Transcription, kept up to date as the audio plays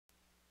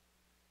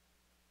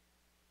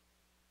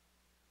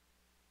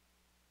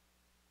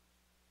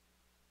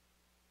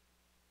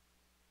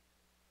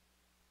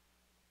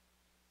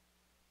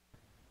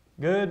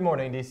Good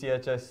morning,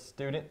 DCHS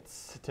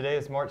students. Today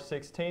is March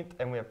 16th,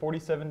 and we have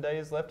 47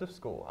 days left of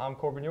school. I'm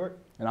Corbin York.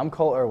 And I'm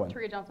Cole Irwin.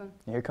 Taria Johnson.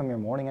 And here come your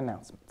morning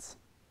announcements.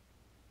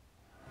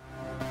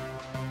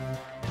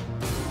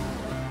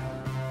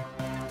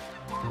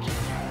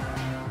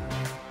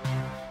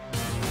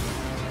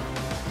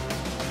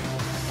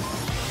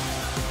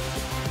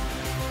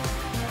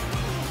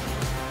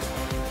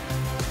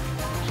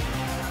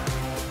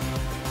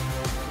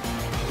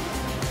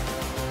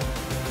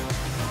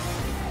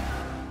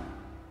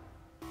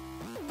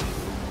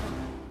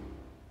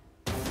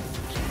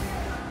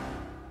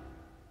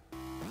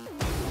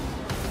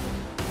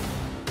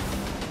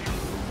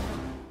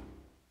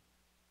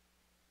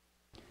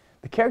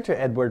 The character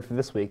ed word for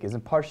this week is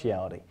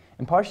impartiality.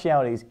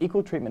 Impartiality is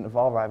equal treatment of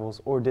all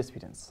rivals or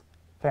disputants.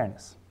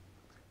 Fairness.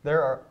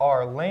 There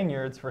are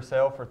lanyards for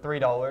sale for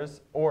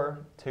 $3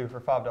 or 2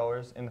 for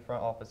 $5 in the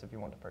front office if you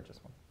want to purchase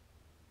one.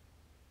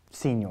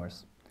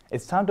 Seniors.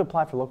 It's time to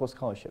apply for local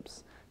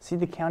scholarships. See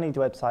the county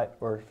website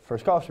for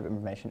scholarship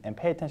information and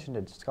pay attention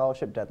to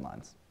scholarship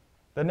deadlines.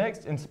 The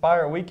next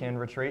Inspire Weekend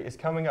retreat is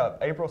coming up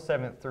April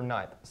 7th through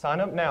 9th. Sign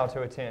up now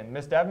to attend.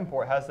 Ms.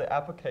 Davenport has the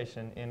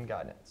application in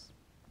guidance.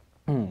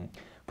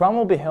 Prom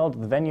will be held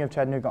at the venue of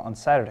Chattanooga on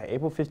Saturday,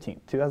 April 15th,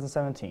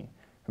 2017,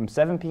 from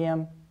 7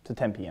 p.m. to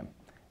 10 p.m.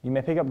 You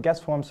may pick up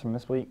guest forms from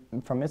Ms.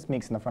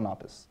 Meeks in the front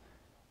office.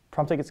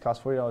 Prom tickets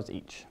cost $40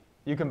 each.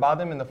 You can buy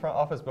them in the front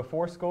office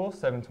before school,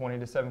 7:20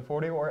 to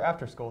 7:40, or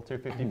after school,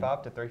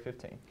 2:55 to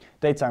 3:15.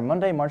 Dates are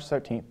Monday, March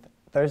 13th,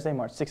 Thursday,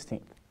 March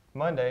 16th.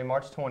 Monday,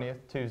 March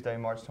 20th, Tuesday,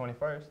 March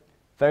 21st.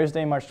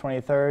 Thursday, March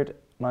 23rd,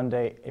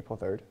 Monday, April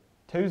 3rd.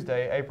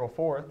 Tuesday, April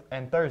 4th,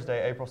 and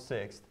Thursday, April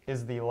 6th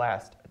is the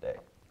last day.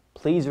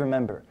 Please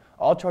remember,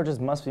 all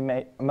charges must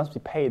be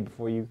paid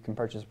before you can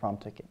purchase a prom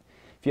ticket.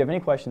 If you have any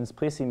questions,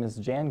 please see Ms.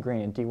 Jan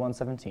Green at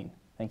D117.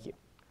 Thank you.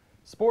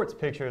 Sports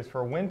pictures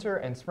for winter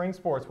and spring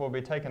sports will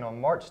be taken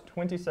on March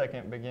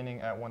 22nd beginning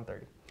at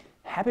 1:30.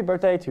 Happy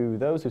birthday to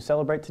those who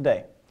celebrate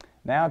today.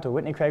 Now to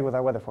Whitney Craig with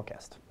our weather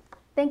forecast.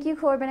 Thank you,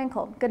 Corbin and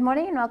Cole. Good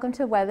morning and welcome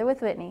to Weather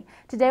with Whitney.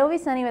 Today will be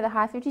sunny with a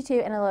high 52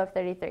 and a low of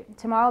 33.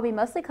 Tomorrow will be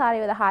mostly cloudy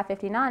with a high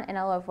 59 and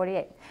a low of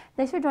 48.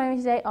 Thanks for joining me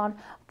today on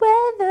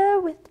Weather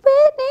with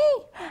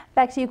Whitney.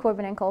 Back to you,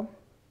 Corbin and Cole.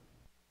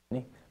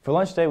 For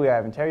lunch today, we are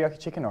having teriyaki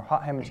chicken or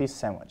hot ham and cheese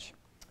sandwich.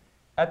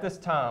 At this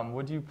time,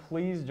 would you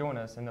please join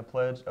us in the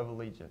Pledge of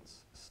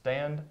Allegiance?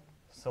 Stand,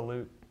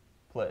 salute,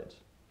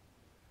 pledge.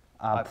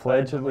 I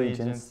pledge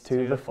allegiance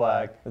to the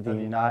flag of the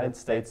United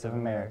States of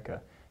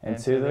America and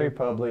to the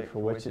republic for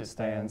which it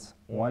stands,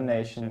 one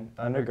nation,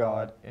 under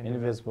God,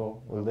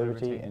 indivisible, with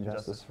liberty and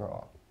justice for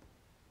all.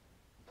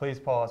 Please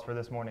pause for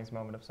this morning's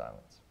moment of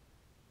silence.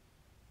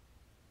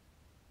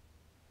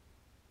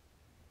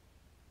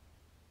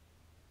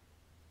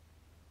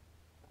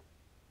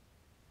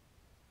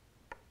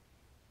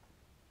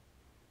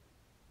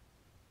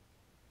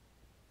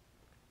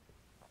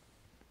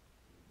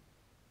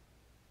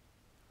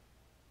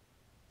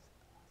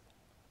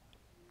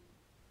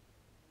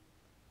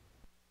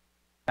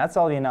 That's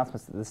all the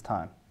announcements at this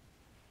time.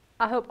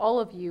 I hope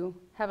all of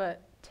you have a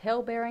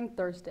tail-bearing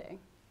Thursday.